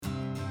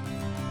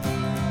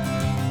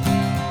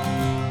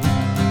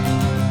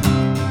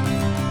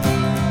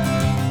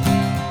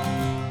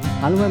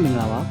အားလုံးပဲမင်္ဂ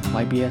လာပါ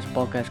YBS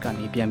podcast က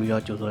နေပြန်ပြီး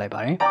တော့ကြိုဆိုလိုက်ပါ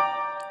တယ်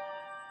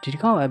ဒီတ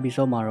စ်ခါ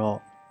episode မှာတော့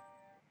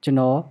ကျွန်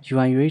တော်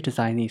UI UX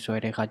design တွေဆွဲ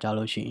တဲ့အခါကြာ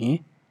လို့ရှိရင်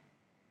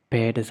ဘ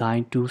ယ်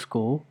design tools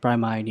ကို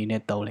primary အနေ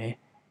နဲ့သုံးလဲ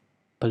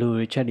ဘယ်လို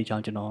recheck တွေကြော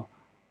င့်ကျွန်တော်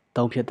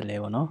သုံးဖြစ်တယ်လဲ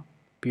ပေါ့နော်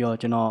ပြီးတော့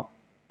ကျွန်တော်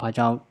ဘာ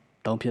ကြောင့်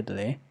သုံးဖြစ်တယ်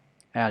လဲ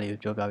အဲ့ဒါလေးကို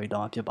ပြောပြပေး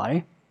တော့မှာဖြစ်ပါတ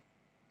ယ်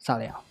စ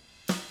လိုက်အောင်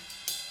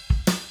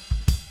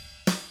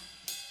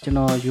ကျွန်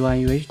တော် UI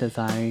UX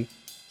design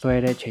ဆွဲ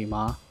တဲ့ချိန်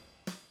မှာ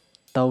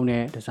သုံး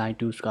တဲ့ design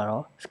tools က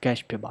တော့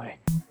Sketch ဖြစ်ပါတယ်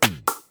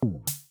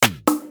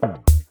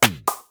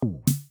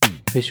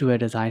visual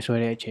design ဆွဲ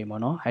တဲ့အချိန်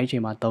ပေါ့နော်အဲ့ဒီအချိ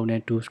န်မှာသုံး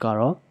တဲ့ tools က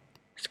တော့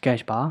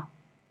Sketch ပါ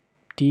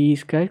ဒီ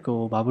Sketch ကို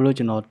ဘာဖြစ်လို့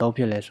ကျွန်တော်သုံး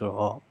ဖြစ်လဲဆို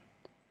တော့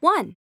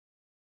 1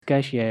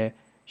 Sketch ရဲ့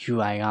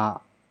UI က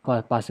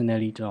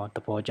personally ကျွန်တော်သ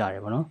ဘောကျတ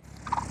ယ်ပေါ့နော်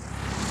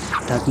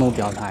dark mode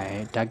ပြောင်းထားရ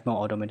င် dark mode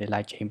automatic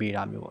light change ပေး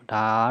တာမျိုးပေါ့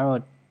ဒါ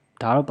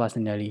ကတော့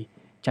personally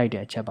ကြိုက်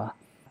တဲ့အချက်ပါ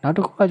နောက်တ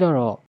စ်ခုကကျ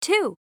တော့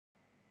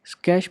 2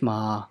 Sketch မှာ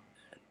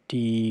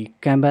ဒီ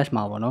canvas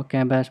မှာပေါ့နော်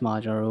canvas မှာ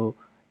ကျွန်တော်တို့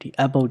ဒီ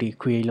artboard တွေ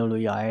create လုပ်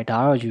လို့ရတယ်ဒါ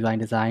ကတော့ UI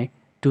design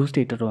tools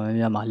တွေတော်တော်များ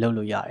များမှာလုပ်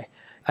လို့ရတယ်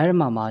အဲ့ဒီ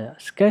မှာ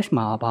Sketch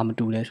မှာဘာမ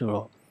တူလဲဆို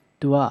တော့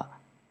तू က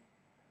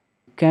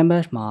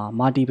canvas မှာ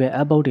multiple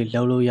artboard တွေ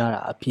လုပ်လို့ရတာ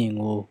အပြင်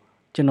ကို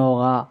ကျွန်တော်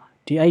က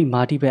ဒီအဲ့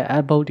multiple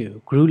artboard တွေကို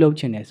group လုပ်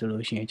ချင်တယ်ဆို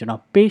လို့ရှိရင်ကျွန်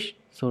တော် page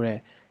ဆိုတဲ့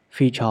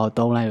feature ကို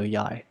သုံးလိုက်လို့ရ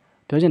တယ်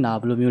ပြောချင်တာက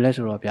ဘယ်လိုမျိုးလဲ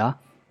ဆိုတော့ဗျာ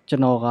ကျွ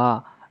န်တော်က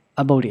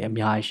artboard တွေအ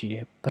များကြီးရှိတ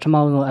ယ်ပထမ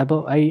ဆုံး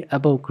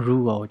artboard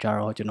group ကိုကြ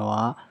တော့ကျွန်တော်က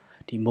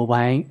ဒီ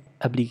mobile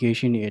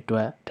application တွေအတွ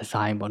က်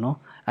design ပေါ့နော်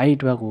အဲ့ဒီ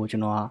အတွက်ကိုကျွ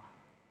န်တော်က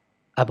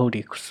artboard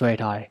တွေဆွဲ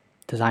ထားတယ်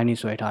design တွေ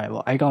ဆွဲထားတယ်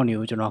ပေါ့အဲ့ကောင်တွေ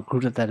ကိုကျွန်တော်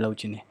group သက်လုပ်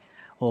ချင်တယ်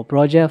ဟို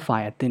project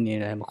file အသစ်နေ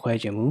လည်းမခွဲ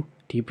ချင်ဘူး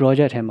ဒီ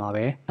project ထဲမှာ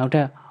ပဲနောက်ထ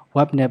ပ်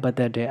web နဲ့ပတ်သ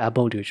က်တဲ့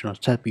artboard တွေကိုကျွန်တော်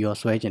ဆက်ပြီးတော့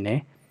ဆွဲချင်တယ်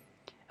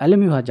အဲ့လို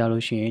မျိုးဟာကြာ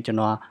လို့ရှိရင်ကျွန်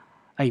တော်က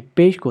အဲ့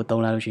page ကို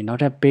သုံးလိုက်လို့ရှိရင်နော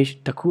က်ထပ် page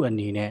တစ်ခုအ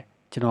နေနဲ့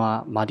ကျွန်တော်က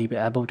multiple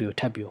artboard တွေကို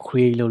ထပ်ပြီး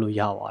create လုပ်လို့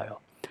ရပါရော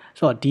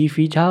ဆိုတော့ဒီ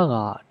feature က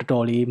တော်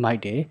တော်လေးမို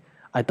က်တယ်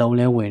အသုံး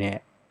လဲဝင်တဲ့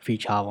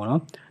feature ပေါ့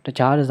နော်တ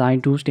ခြား design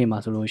tools တွေမှာ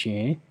ဆိုလို့ရှိရ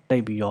င်တိ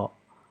တ်ပြီးတော့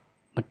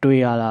မတွေ့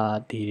ရတာ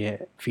သေးတဲ့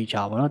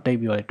feature ပေါ့နော်တိတ်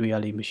ပြီးတော့လည်းတွေ့ရ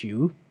လိမ့်မရှိ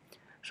ဘူး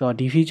ဆိုတော့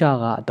ဒီ feature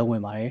ကအသုံးဝ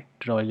င်ပါတယ်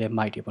တော်တော်လေးလည်း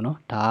မိုက်တယ်ပေါ့နော်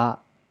ဒါ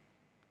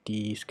ကဒီ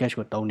sketch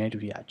ကိုသုံးတဲ့သူ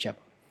တွေအချက်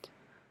ပေါ့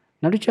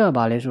နောက်တစ်ချက်က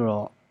ဘာလဲဆို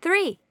တော့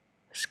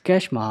3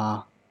 sketch မှာ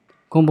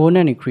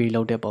component တွေ create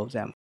လုပ်တဲ့ပုံ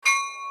စံ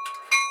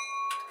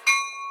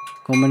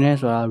component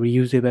ဆိုတာ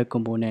reusable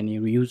component တွေ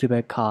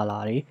reusable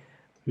color တွေ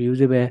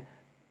reusable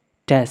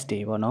text တွေ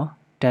ပေါ့နော်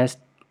text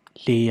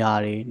layer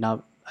တွေနောက်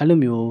အဲ့လို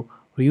မျိုး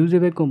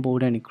reusable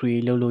component တွေ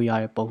create လုပ်လို့ရ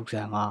တဲ့ပုံ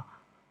စံက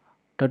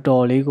တော်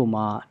တော်လေးကို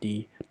မှဒီ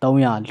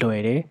300လွ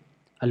ယ်တယ်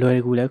အလွယ်တ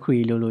ကူလည်း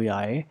create လုပ်လို့ရ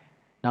တယ်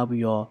နောက်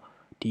ပြီးတော့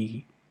ဒီ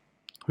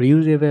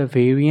reusable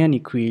variant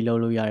တွေ create လု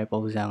ပ်လို့ရတဲ့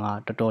ပုံစံက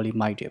တော်တော်လေး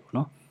မိုက်တယ်ပေါ့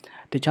နော်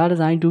တခြား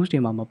design tools တွေ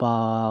မှာမပါ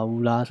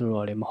ဘူးလားဆို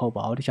တော့လည်းမဟုတ်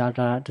ပါဘူးတခြား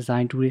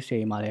design tools တွေ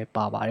မှာလည်း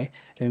ပါပါတယ်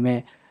ဒါပေမဲ့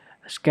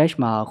sketch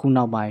မှာအခု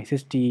နောက်ပိုင်း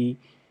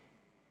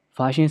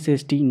version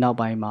 60နောက်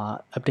ပိုင်းမှာ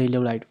update လု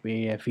ပ်လိုက်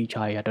ပြီးရဲ့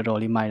feature တွေကတော်တော်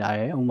လေးမိုက်လာတ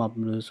ယ်ဥပမာဘ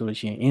ယ်လိုဆိုလို့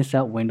ရှိရင်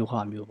insert window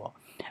ဟာမျိုးပေါ့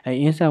အဲ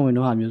insert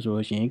window ဟာမျိုးဆို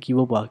လို့ရှိရင်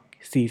keyboard ပေါ်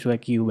C ဆွဲ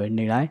key ကိုပဲ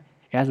နေလိုက်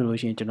အဲဒါဆိုလို့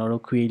ရှိရင်ကျွန်တော်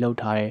တို့ create လုပ်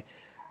ထားတဲ့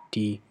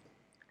ဒီ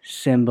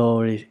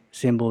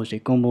symbols တွေ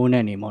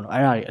component တွေပေါ့နော်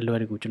အဲ့ဒါတွေအလွယ်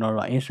တကူကျွန်တော်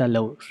တို့က insert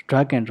လုပ်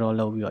drag and drop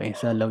လုပ်ပြီးတော့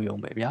insert လုပ်ရုံ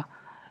ပဲဗျာ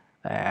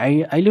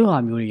အဲ့လိုဟာ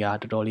မျိုးတွေက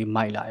တော်တော်လေး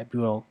မိုက်လာတယ်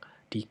ပြီးတော့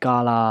ဒီ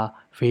color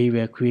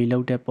variable create လု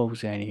ပ်တဲ့ပုံ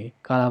စံတွေ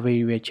color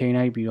variable ချိန်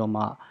လိုက်ပြီးတော့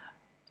မှ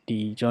ဒီ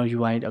ကျွန်တော်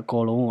UI အ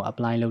ကောလုံးကို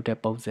apply လုပ်တဲ့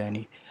ပုံစံ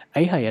တွေ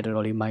အဲ့ဟာတွေတော်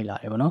တော်လေးမိုက်လာ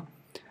တယ်ဗောနော်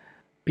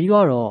ပြီး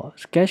တော့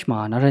sketch မှာ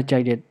နောက်ထပ်ကြို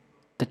က်တဲ့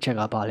တစ်ချက်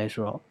ကဘာလဲ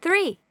ဆိုတော့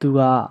3သူ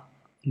က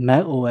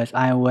Mac OS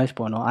iOS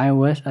ပေါ့နော်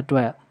iOS အတွ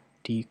က်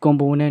ဒီ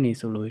component တွေ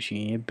ဆိုလို့ရှိ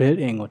ရင် built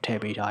in ကိုထည့်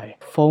ပေးထားတယ်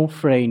phone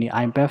frame တွေ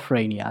iPad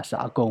frame တွေ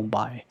အကုန်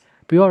ပါတယ်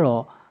ပြီး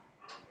တော့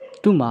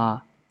သူ့မှာ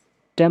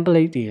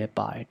template တွေလည်း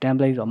ပါတယ်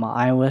template ဆိုတော့မှ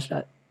iOS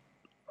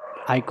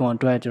icon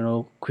အတွက်ကျွန်တော်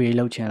တို့ create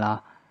လုပ်ချင်လား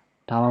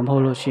ဒါမှမဟု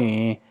တ်လို့ရှိရ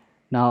င်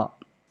နောက်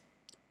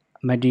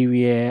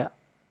material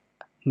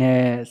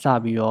နဲ့စ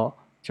ပြီးတော့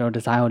ကျွန်တော်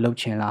design ကိုလုပ်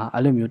ချင်လား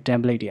အဲ့လိုမျိုး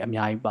template တွေအ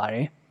များကြီးပါတ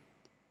ယ်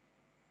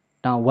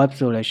နောက် web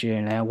ဆိုလို့ရှိရ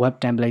င်လည်း web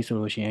template ဆို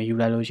လို့ရှိရင်ယူ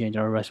လိုက်လို့ရှိရင်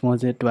ကျွန်တော်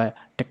responsive အတွက်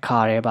တစ်ခါ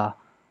တည်းပါ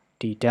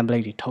ဒီ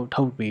template တွေ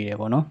ထုတ်ပေးတယ်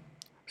ပေါ့နော်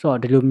ဆိုတော့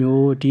ဒီလို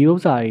မျိုးဒီဥ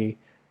စ္စာတွေ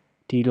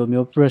ဒီလို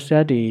မျိုး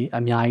preset တွေ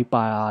အများကြီး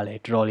ပါတာလ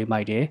ည်းတော်တော်လေး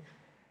မိုက်တယ်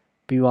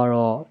ပြီး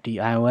တော့ဒီ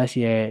iOS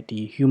ရဲ့ဒီ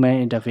human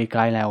interface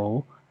guideline ကို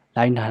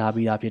လိုက်နာထား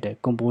ပြီးသားဖြစ်တဲ့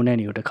component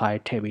တွေကိုတစ်ခါတ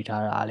ည်းထည့်ပေး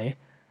ထားတာလည်း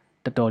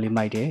တော်တော်လေး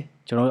မိုက်တယ်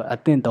ကျွန်တော်အ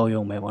သင့်သုံး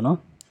ရုံပဲပေါ့နော်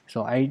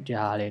ဆိုတော့အဲ့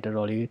ဒါလည်းတော်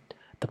တော်လေး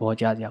သဘော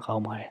ကျစရာကော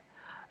င်းပါတယ်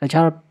တ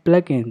ခြား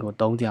plugin ကို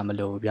သုံးစရာမ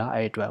လိုဘူးဗျာ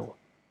အဲ့အတွက်ကို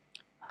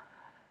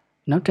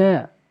နောက်ထပ်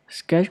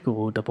sketch ကို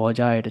သဘော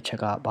ကျတဲ့တစ်ချက်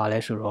ကဘာလဲ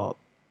ဆိုတော့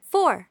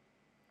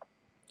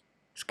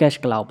4 sketch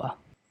cloud ပါ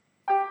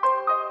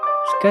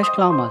sketch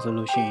cloud မှာဆို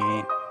လို့ရှိရ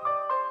င်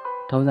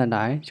ထုံးစံ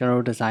တိုင်းကျွန်တော်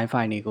တို့ design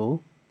file တွေကို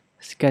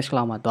sketch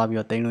cloud မှာတွားပြီး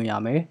တော့တင်လို့ရ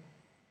မယ်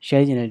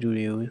share ချင်တဲ့သူ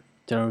တွေကို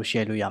ကျွန်တော်တို့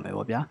share လို့ရမယ်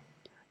ပေါ့ဗျာ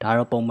ဒါ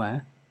တော့ပုံမှန်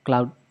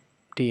cloud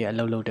တွေရဲ့အ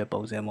လုပ်လုပ်တဲ့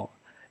ပုံစံပေါ့ဒါ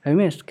ပေ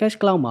မဲ့ sketch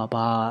cloud မှာ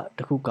ဘာတ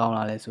စ်ခုကောင်း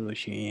လာလဲဆိုလို့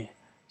ရှိရင်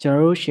ကျွန်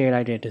တော်တို့ share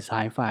လိုက်တဲ့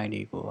design file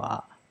တွေကိုက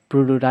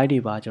prototype တွေ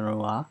ပါကျွန်တော်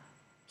တို့က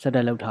set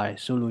up လုပ်ထားတယ်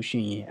ဆိုလို့ရှိ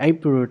ရင်အဲ့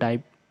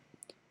prototype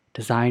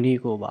design တွေ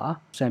ကိုပါ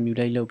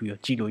simulate လုပ်ပြီး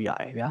တော့ကြည့်လို့ရ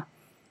တယ်ဗျာ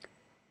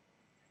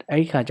အဲ့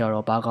ဒီခါကျ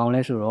တော့ဘာကောင်း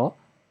လဲဆိုတော့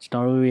ကျွန်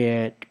တော်တို့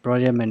ရဲ့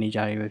project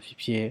manager တွေပဲဖြစ်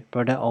ဖြစ်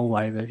product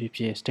owner တွေပဲဖြစ်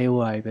ဖြစ်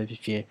stakeholder တွေပဲဖြ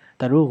စ်ဖြစ်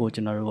သူတို့ကို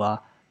ကျွန်တော်တို့က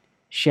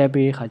share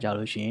ပေးတဲ့ခါကျ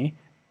လို့ရှိရင်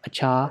အ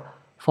ခြား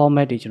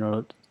format တွေကျွန်တော်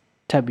တို့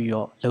ထပ်ပြီး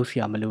တော့လုပ်စ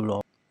ရာမလို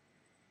တော့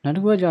နောက်တ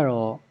စ်ခုကကျ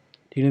တော့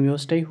ဒီလိုမျိုး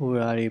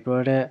stakeholder တွေ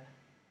product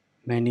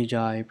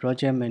manager တွေ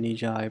project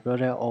manager တွေ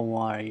product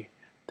owner တွေ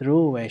သူ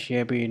တို့ကိုပဲ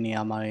share ပေးနေရ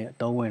မှာတွေအ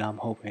သုံးဝင်တာမ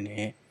ဟုတ်ဘဲね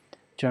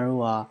ကျွန်တော်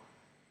တို့က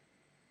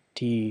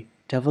ဒီ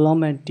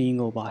development team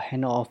ကိုပါ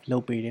hand off လု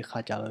ပ်ပေးတဲ့ခါ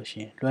ကြလို့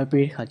ရှိရင်လွှဲ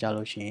ပေးတဲ့ခါကြ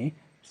လို့ရှိရင်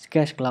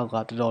sketch cloud က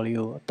တော်တော်လေး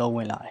ကိုအသုံးဝ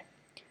င်လာတယ်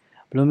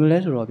ဘယ်လိုမျိုးလဲ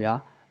ဆိုတော့ဗျာ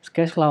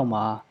sketch cloud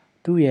မှာ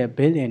သူ့ရဲ့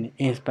built-in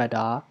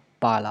inspector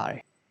ပါလာတ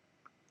ယ်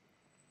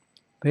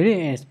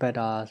built-in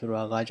inspector ဆို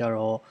တာကကြ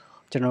တော့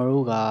ကျွန်တော်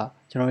တို့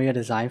ရဲ့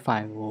design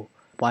file ကို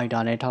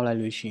pointer နဲ့ထောက်လိုက်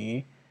လို့ရှိရင်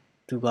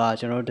သူက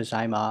ကျွန်တော်တို့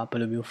design မှာဘယ်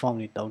လိုမျိုး font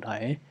တွေတုံးထား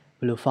တယ်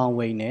ဘယ်လို font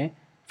weight နဲ့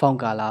font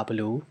color ဘယ်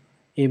လို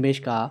image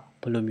က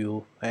ဘယ်လို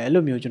မျိုးအဲ့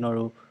လိုမျိုးကျွန်တော်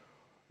တို့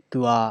သူ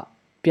က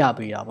ပြ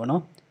ပေးတာပေါ့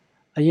နော်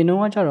အရင်တော့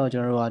ကကျတော့ကျွ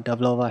န်တော်တို့က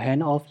developer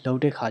hand off လုပ်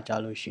တဲ့ခါကြ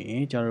လို့ရှိရ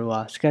င်ကျွန်တော်တို့က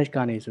sketch က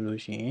နေဆို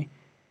လို့ရှိရင်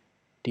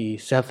ဒီ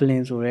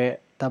Zeppelin ဆိုတဲ့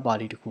တပ်ပါ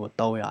တီတစ်ခုကို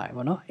တောင်းရတယ်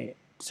ပေါ့နော်အဲ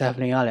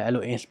Zeppelin ကလည်းအဲ့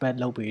လို inspect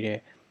လုပ်ပေးတဲ့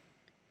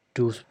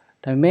tools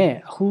ဒါပေမဲ့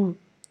အခု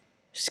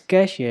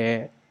sketch ရဲ့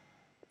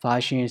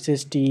version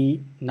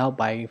 60နောက်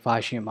ပိုင်း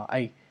version မှာ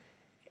အဲ့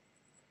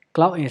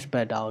cloud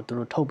inspector ကိုသူ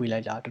တို့ထုတ်ပေးလို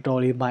က်တာတော်တော်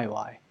လေးမိုက်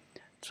သွားတယ်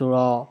ဆို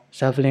တော့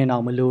Zeppelin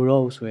တော့မလို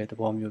တော့ဘူးဆိုတဲ့သ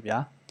ဘောမျိုးဗျာ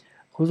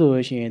ခုဆို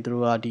လို့ရှိရင်သူ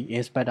တို့ကဒီ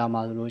inspector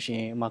မှာဆိုလို့ရှိ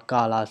ရင်ဥပမာ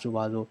color ဆို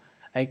ပါဆို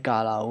အဲ့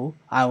color ကို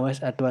iOS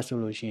အတွက်ဆို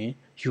လို့ရှိရင်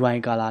UI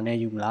color နဲ့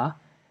ယူမလား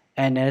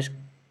NS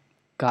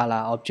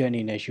color object အ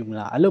နေနဲ့ယူမ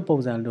လားအဲ့လိုပုံ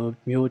စံလို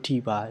မျိုးအထိ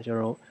ပါကျွန်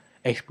တော်တို့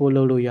export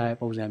လုပ်လို့ရတဲ့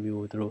ပုံစံမျိုး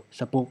ကိုသူတို့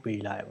support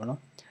ပေးလာတယ်ပေါ့နော်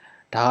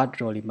ဒါက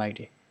တော်တော်လေးမိုက်တ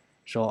ယ်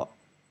ဆိုတော့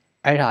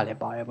အဲ့ဒါလည်း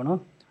ပါတယ်ပေါ့နော်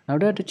နော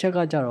က်တစ်ချက်က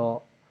ကြတော့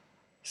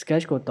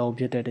sketch ကိုတုံး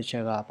ဖြစ်တဲ့တစ်ချ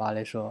က်ကဘာ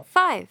လဲဆိုတော့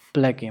 5.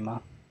 plugin မှာ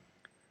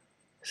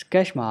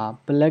sketch မှာ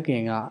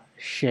plugin က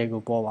share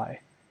ကိုပေါ်ပါတယ်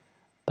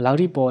ဘယ်လောက်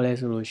ထိပေါ်လဲ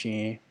ဆိုလို့ရှိ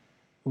ရင်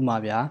ဥပမာ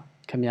ဗျာ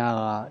ခင်ဗျား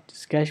က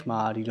sketch မှာ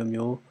ဒီလို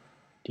မျိုး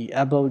ဒီ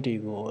upload တွေ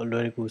ကိုအလွ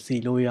ယ်တကူစီ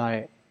လို့ရ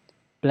တဲ့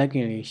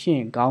plugin တွေရှ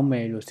င်းကောင်းမ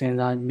ယ်လို့စဉ်း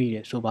စားမိတ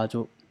ယ်ဆိုပါ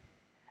စို့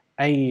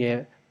အဲ့ဒီရဲ့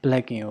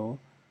plugin ကို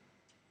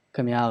ခ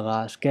င်ဗျားက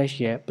sketch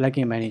ရဲ့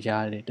plugin manager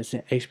လေးတစ်ဆ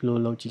င့် explore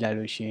လုပ်ကြည့်လိုက်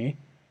လို့ရှိရင်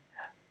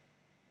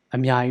အ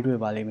များကြီးတွေ့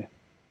ပါလိမ့်မယ်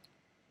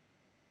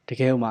တ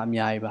ကယ်ဥမာအ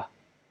များကြီးပါ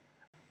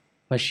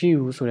မရှိ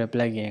ဘူးဆိုတဲ့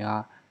plugin က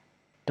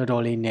တော်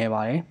တော်လေးနည်း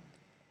ပါတယ်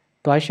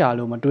တွားရှာ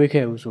လို့မတွေး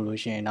ခဲ့ဘူးဆိုလို့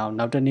ရှိရင်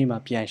နောက်တစ်နေ့မှ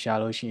ပြန်ရှာ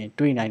လို့ရှိရင်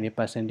တွေ့နိုင်တဲ့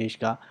percentage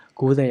က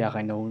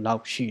90%လော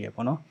က်ရှိတယ်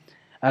ပေါ့နော်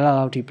အဲ့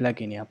လောက်ထိ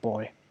plugin တွေကပေါ်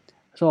တယ်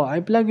ဆိုတော့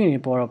အဲ့ plugin တွေ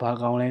ပေါ်တော့ဘာ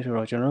ကောင်းလဲဆို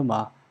တော့ကျွန်တော်တို့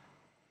မှာ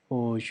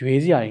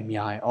ရွေးစရာတွေ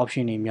များတယ်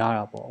option တွေများ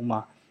တာပေါ့ဥပမာ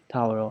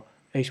ထားတော့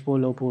export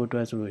လုပ်ဖို့အတွ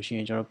က်ဆိုလို့ရှိရ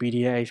င်ကျွန်တော်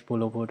PDF export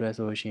လုပ်ဖို့အတွက်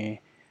ဆိုလို့ရှိရင်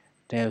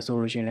ဆို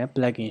လို့ရှိရင်လည်း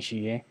plugin ရှိ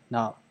တယ်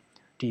နောက်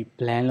ဒီ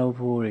blend လုပ်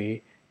ဖို့တွေ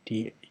ဒီ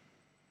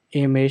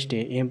image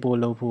တွေ import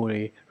လုပ်ဖို့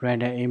တွေ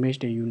random image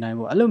တွေယူနိုင်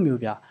ဖို့အဲ့လို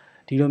မျိုးပြ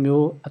ဒီလို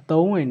မျိုးအ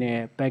သုံးဝင်တဲ့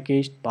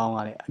package ပေါင်းက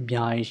လည်းအ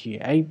များကြီးရှိတ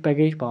ယ်အဲ့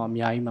package ပေါင်းအ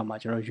များကြီးမှာ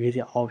ကျွန်တော်ရွေးစ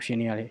ရာ option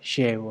တွေကလည်း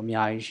share ကိုအ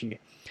များကြီးရှိတ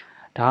ယ်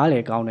ဒါကလ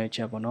ည်းကောင်းတဲ့အချ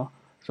က်ပေါ့နော်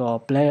ဆိုတော့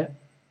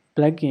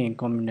plugin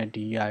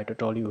community ကတော်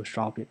တော်လေးကို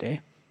strong ဖြစ်တယ်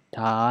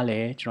ဒါကလ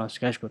ည်းကျွန်တော်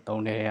sketch ကို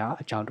သုံးတဲ့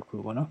အကြောင်းတစ်ခု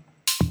ပေါ့နော်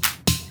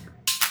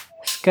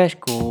sketch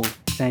ကို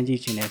စမ်းကြ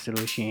ည့်ချင်တယ်ဆို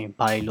လို့ရှိရင်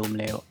ဘာတွေလုပ်မ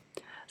လဲပေါ့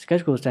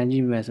sketch ကိုစမ်းကြ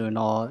ည့်မယ်ဆိုရင်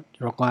တော့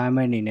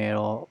requirement အနေနဲ့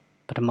တော့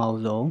ပထမ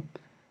ဆုံး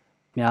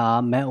များ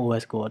Mac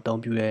OS ကိုအ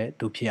သုံးပြုတဲ့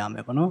သူဖြစ်ရမ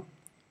ယ်ပေါ့နော်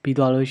ပြီး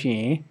သွားလို့ရှိ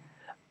ရင်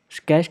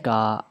sketch က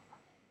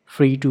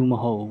free to မ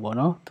ဟုတ်ဘူးပေါ့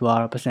နော်သူက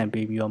တော့ပတ်စံ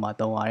ပေးပြီးတော့မှ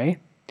သုံးရတယ်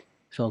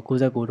ဆိုတော့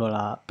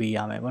$99ပေးရ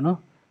မယ်ပေါ့နော်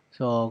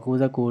ဆိုတော့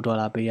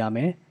$99ပေးရမ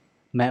ယ်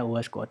Mac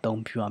OS ကိုအ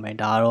သုံးပြုရမယ်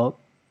ဒါကတော့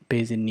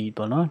basic need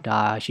ပေါ့နော်ဒါ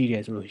ရှိတ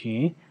ယ်ဆိုလို့ရှိရ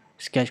င်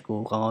sketch ကို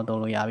ကောင်းကောင်း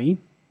သုံးလို့ရပြီ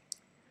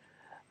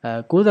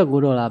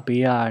$99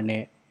ပေးရတဲ့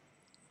နဲ့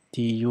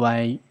ဒီ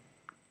UI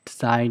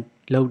design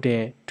လုပ်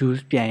တဲ့ tools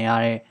ပြန်ရ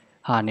တဲ့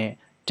ဟာနဲ့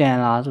တန်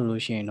လားဆို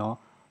လို့ရှိရင်တော့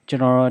ကျွ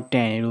န်တော်တော့တ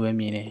န်လို့ပဲ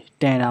မြင်တယ်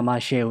တန်တာမှ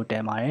share ကိုတ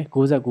န်ပါတယ်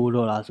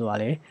$99ဆိုတာ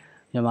လေ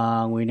မြန်မာ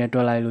ငွေနဲ့တွ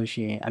က်လိုက်လို့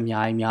ရှိရင်အ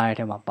များကြီးများတဲ့အ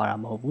ထက်မှာပါတာ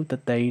မဟုတ်ဘူး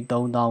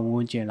3,000ဝ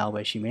န်းကျင်လောက်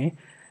ပဲရှိမယ်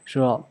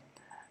ဆိုတော့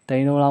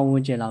3,000ဝ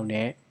န်းကျင်လောက်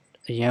နဲ့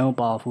အရန်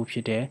powerful ဖြ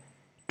စ်တဲ့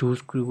tools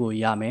ကို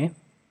ရမယ်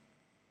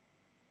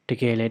တ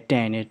ကယ်လဲတ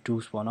န်တဲ့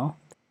tools ပေါ့နော်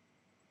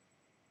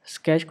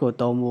sketch ကို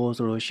သုံးဖို့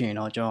ဆိုလို့ရှိရင်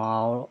တော့ကျွန်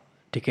တော်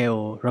တကယ်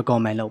ကို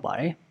recommend လုပ်ပါ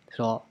တယ်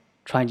ဆိုတော့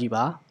try ကြည့်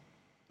ပါ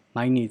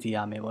မိုင်းနေစီရ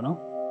မယ်ပေါ့နော်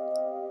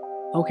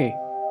okay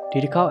ဒီ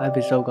တစ်ခေါက်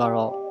episode က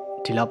တော့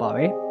ဒီလောက်ပါ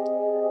ပဲ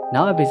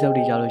နောက် episode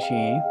တွေကြလို့ရှိ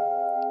ရင်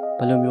ဘ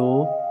ယ်လို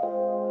မျိုး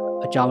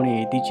အကြောင်းတွေ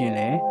သိချင်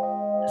လဲ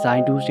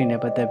design tools တွေနဲ့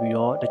ပတ်သက်ပြီး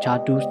တော့တခြား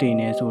tools တွေ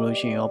နဲ့ဆိုလို့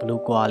ရှိရင်ရောဘယ်လို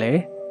ကွာလဲခ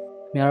င်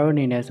ဗျားတို့အ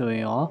နေနဲ့ဆိုရ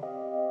င်ရော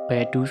ဘ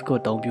ယ် tools ကို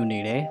အသုံးပြုနေ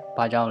လဲ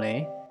ဘာကြောင့်လဲ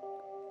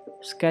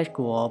sketch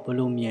ကိုရောဘယ်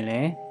လိုမြင်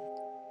လဲ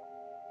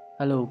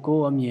အဲ့လိုကို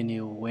ယ့်အမြင်တွေ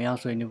ကိုဝင်ရော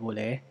က်ဆွေးနွေးဖို့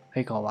လည်းဖိ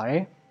တ်ခေါ်ပါတ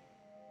ယ်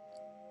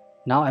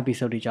နောက်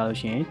episode တွေကြာလို့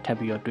ရှိရင်ထပ်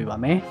ပြီးတော့တွေ့ပါ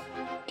မယ်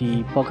ဒီ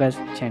podcast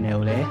channel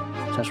ကိုလည်း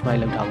subscribe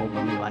လုပ်ထားဖို့မ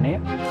မေ့ပါနဲ့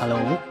အား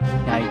လုံးကို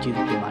အများကြီးကျေး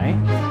ဇူးတင်ပါတ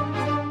ယ်